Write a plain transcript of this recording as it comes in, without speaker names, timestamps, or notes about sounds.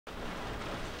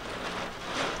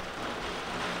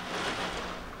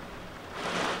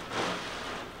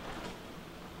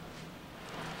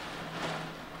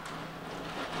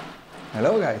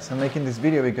Hello guys, I'm making this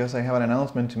video because I have an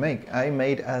announcement to make. I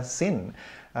made a zine,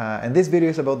 and this video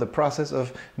is about the process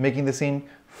of making the zine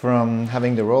from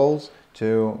having the rolls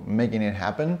to making it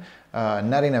happen.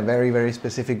 Not in a very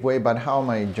specific way, but how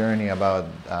my journey about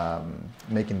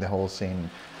making the whole zine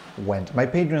went. My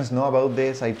patrons know about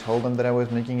this. I told them that I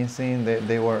was making a zine.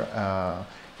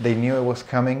 They knew it was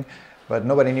coming, but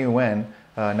nobody knew when.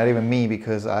 Not even me,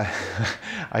 because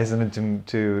I send it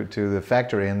to the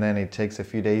factory and then it takes a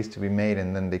few days to be made,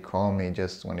 and then they call me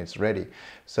just when it's ready.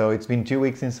 So it's been 2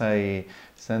 weeks since I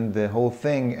sent the whole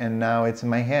thing, and now it's in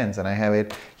my hands and I have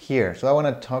it here. So I want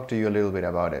to talk to you a little bit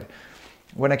about it.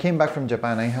 When I came back from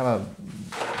Japan, I have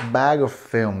a bag of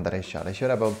film that I shot. I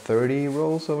shot about 30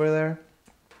 rolls over there.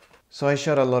 So I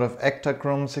shot a lot of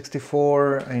Ektachrome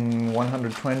 64 in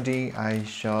 120. I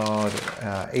shot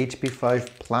HP5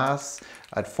 Plus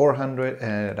at 400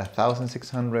 and at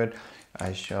 1600.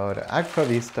 I shot Agfa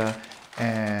Vista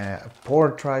and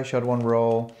Portra. I shot one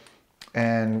roll,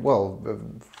 and well,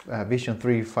 Vision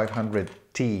 3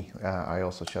 500T. I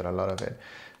also shot a lot of it.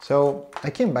 So I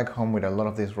came back home with a lot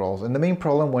of these rolls, and the main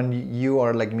problem when you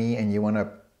are like me and you want to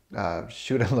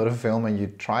shoot a lot of film and you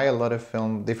try a lot of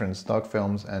film, different stock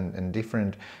films and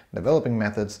different developing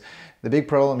methods, the big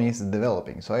problem is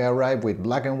developing. So I arrived with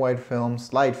black and white film,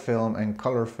 slide film and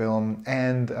color film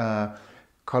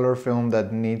that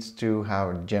needs to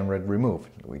have gem red removed,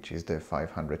 which is the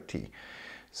 500T.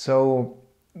 So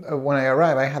when I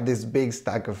arrived, I had this big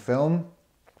stack of film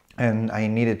and I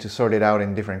needed to sort it out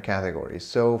in different categories.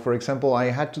 So for example, I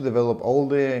had to develop all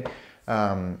the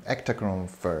Ektachrome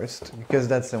first, because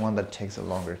that's the one that takes a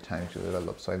longer time to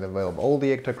develop. So I developed all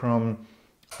the Ektachrome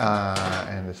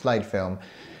and the slide film,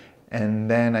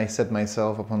 and then I set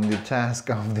myself upon the task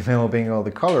of developing all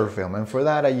the color film, and for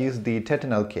that I used the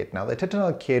Tetanal kit. Now the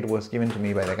Tetanal kit was given to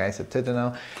me by the guys at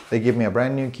Tetanal. They gave me a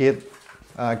brand new kit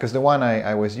because the one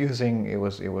I was using, it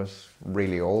was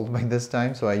really old by this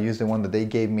time, so I used the one that they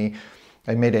gave me.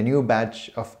 I made a new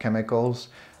batch of chemicals.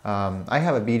 I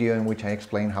have a video in which I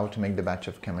explain how to make the batch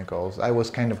of chemicals. I was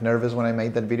kind of nervous when I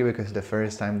made that video because it's the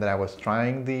first time that I was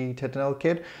trying the Tetanal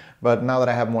kit, but now that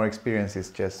I have more experience,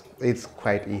 it's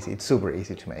quite easy. It's super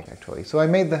easy to make, actually. So I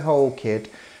made the whole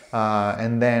kit,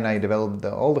 and then I developed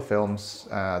all the films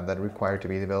that require to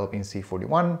be developed in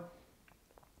C41.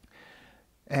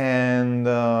 And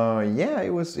yeah,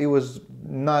 it was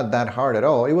not that hard at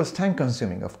all. It was time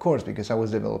consuming, of course, because I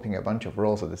was developing a bunch of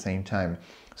rolls at the same time.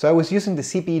 So I was using the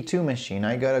CPE2 machine.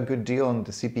 I got a good deal on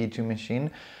the CPE2 machine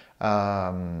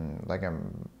like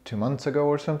 2 months ago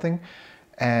or something.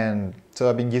 And so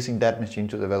I've been using that machine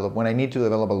to develop. When I need to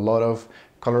develop a lot of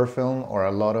color film or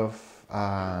a lot of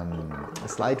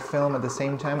slide film at the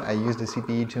same time, I use the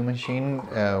CPE2 machine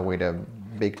with a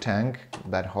big tank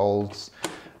that holds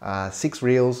 6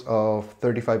 reels of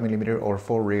 35mm or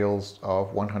 4 reels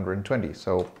of 120.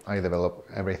 So I develop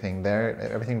everything there,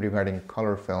 everything regarding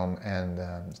color film and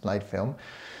slide film.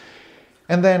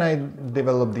 And then I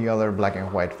developed the other black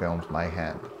and white films by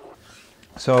hand.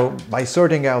 So by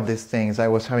sorting out these things, I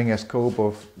was having a scope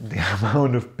of the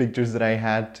amount of pictures that I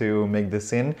had to make the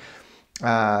zine.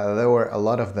 There were a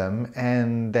lot of them,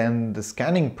 and then the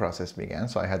scanning process began.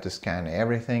 So I had to scan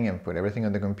everything and put everything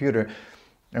on the computer.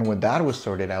 And when that was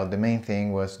sorted out, the main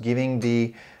thing was giving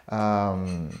the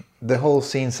whole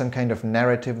scene some kind of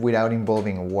narrative without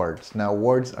involving words. Now,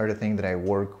 words are the thing that I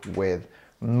work with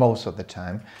most of the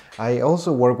time. I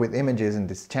also work with images in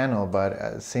this channel,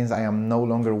 but since I am no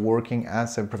longer working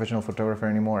as a professional photographer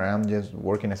anymore, I'm just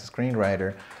working as a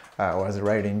screenwriter or as a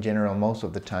writer in general most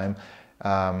of the time.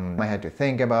 I had to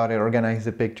think about it, organize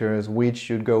the pictures, which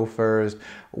should go first,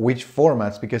 which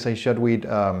formats, because I shot with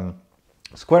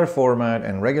square format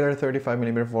and regular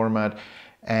 35mm format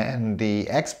and the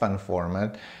expand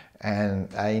format,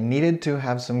 and I needed to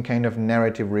have some kind of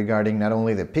narrative regarding not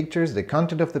only the pictures, the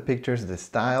content of the pictures, the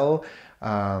style,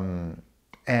 and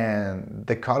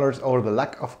the colors or the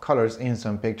lack of colors in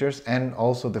some pictures, and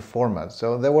also the format.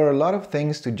 So there were a lot of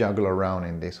things to juggle around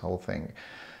in this whole thing.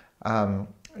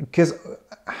 Because,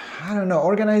 I don't know,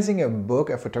 organizing a book,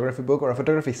 a photography book, or a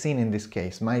photography scene in this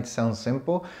case might sound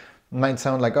simple. Might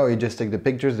sound like, oh, you just take the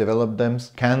pictures, develop them,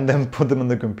 scan them, put them on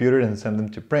the computer and send them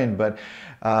to print. But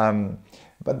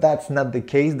that's not the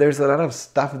case. There's a lot of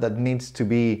stuff that needs to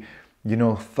be, you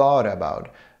know, thought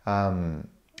about.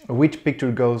 Which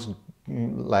picture goes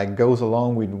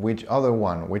along with which other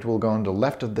one, which will go on the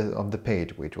left of the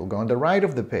page, which will go on the right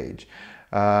of the page.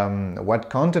 What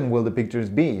content will the pictures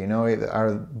be? You know,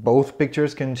 are both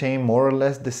pictures contain more or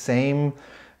less the same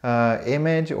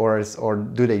image, or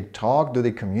do they talk, do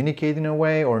they communicate in a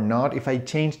way or not? If I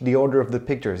change the order of the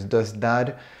pictures, does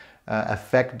that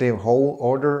affect the whole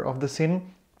order of the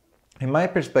scene. In my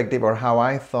perspective, or how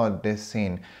I thought this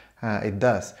scene, it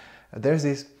does. There's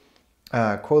this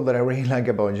quote that I really like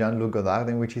about Jean-Luc Godard,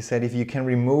 in which he said, if you can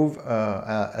remove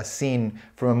a scene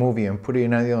from a movie and put it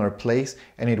in another place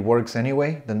and it works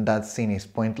anyway, then that scene is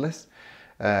pointless.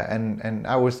 And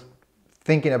I was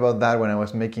thinking about that when I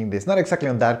was making this, not exactly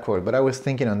on that quote, but I was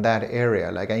thinking on that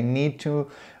area. Like, I need to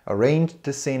arrange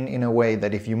the scene in a way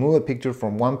that if you move a picture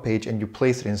from one page and you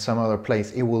place it in some other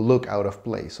place, it will look out of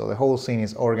place. So the whole scene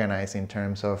is organized in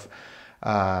terms of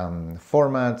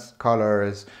formats,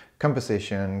 colors,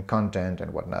 composition, content,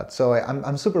 and whatnot. So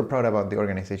I'm super proud about the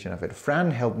organization of it.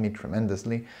 Fran helped me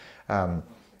tremendously.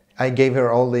 I gave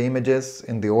her all the images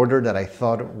in the order that I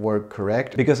thought were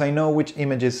correct, because I know which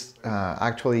images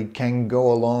actually can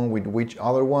go along with which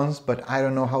other ones, but I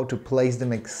don't know how to place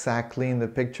them exactly in the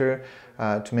picture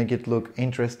to make it look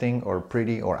interesting or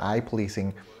pretty or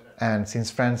eye-pleasing. And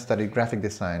since Fran studied graphic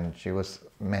design, she was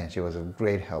a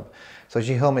great help. So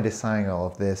she helped me design all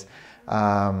of this.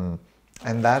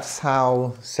 And that's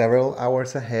how Several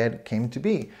Hours Ahead came to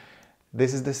be.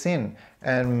 This is the scene.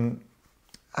 And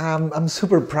I'm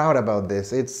super proud about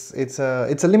this. It's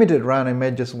a limited run. I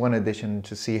made just one edition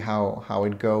to see how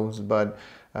it goes, but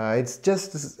I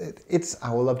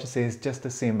would love to say it's just a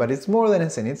scene, but it's more than a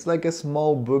scene. It's like a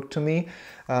small book to me.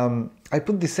 I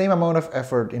put the same amount of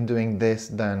effort in doing this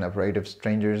than A Parade of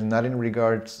Strangers, not in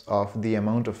regards of the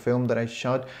amount of film that I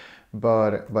shot,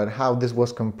 but how this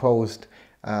was composed.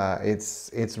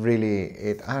 It's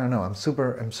really, I don't know,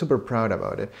 I'm super proud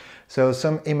about it. So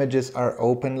some images are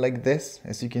open like this,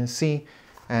 as you can see,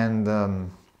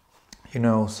 and you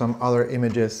know, some other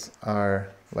images are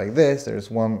like this.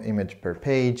 There's one image per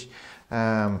page,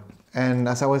 and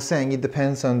as I was saying, it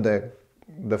depends on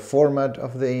the format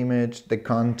of the image, the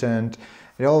content.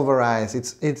 It all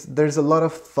varies. There's a lot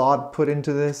of thought put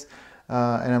into this,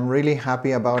 and I'm really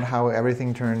happy about how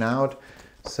everything turned out.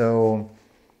 So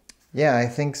yeah, I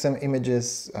think some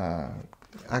images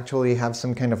actually have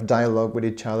some kind of dialogue with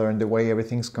each other and the way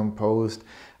everything's composed.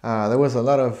 There was a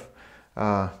lot of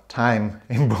time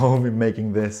involved in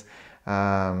making this.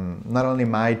 Not only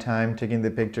my time taking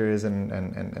the pictures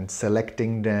and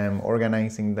selecting them,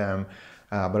 organizing them,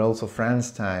 but also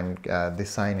Fran's time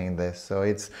designing this. So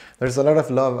there's a lot of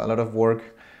love, a lot of work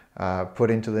put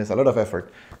into this, a lot of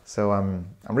effort. So I'm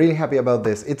really happy about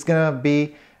this. It's gonna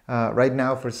be right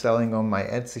now for selling on my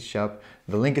Etsy shop.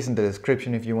 The link is in the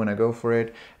description if you want to go for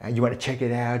it and you want to check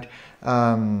it out.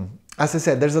 As I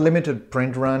said, there's a limited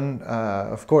print run,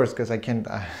 of course, because I don't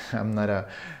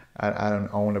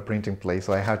own a printing place,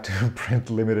 so I have to print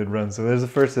limited runs. So there's the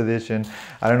first edition.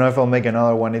 I don't know if I'll make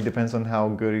another one. It depends on how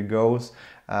good it goes.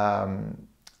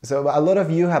 So a lot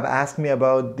of you have asked me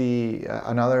about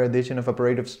another edition of A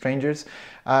Parade of Strangers.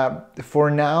 For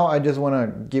now, I just want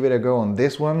to give it a go on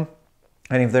this one.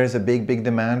 And if there's a big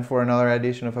demand for another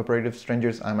edition of A Parade of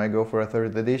Strangers, I might go for a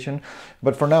third edition.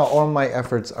 But for now, all my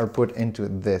efforts are put into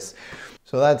this.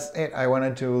 So that's it. I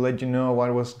wanted to let you know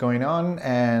what was going on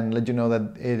and let you know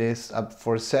that it is up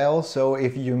for sale. So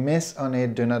if you miss on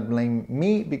it, do not blame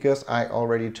me, because I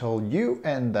already told you,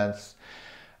 and that's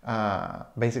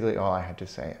basically all I had to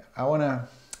say. I want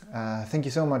to thank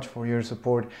you so much for your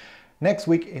support. Next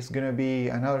week is going to be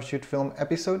another shoot film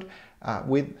episode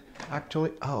with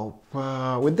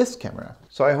this camera.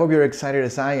 So I hope you're excited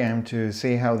as I am to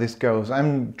see how this goes.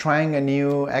 I'm trying a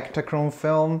new Ektachrome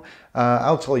film.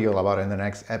 I'll tell you all about it in the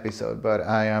next episode, but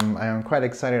I am quite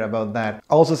excited about that.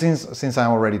 Also, since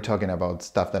I'm already talking about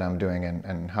stuff that I'm doing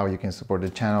and how you can support the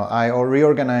channel, I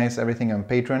reorganized everything on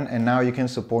Patreon, and now you can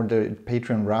support the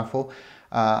Patreon raffle.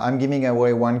 I'm giving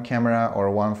away one camera or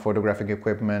one photographic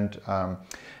equipment.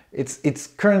 It's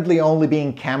currently only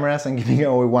being cameras. I'm giving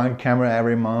away one camera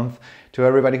every month to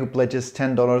everybody who pledges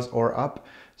 $10 or up.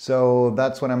 So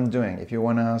that's what I'm doing. If you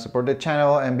want to support the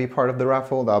channel and be part of the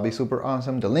raffle, that'll be super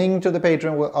awesome. The link to the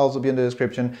Patreon will also be in the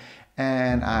description,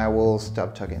 and I will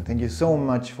stop talking. Thank you so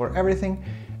much for everything,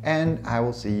 and I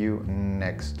will see you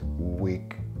next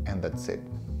week. And that's it.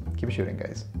 Keep shooting,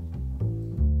 guys.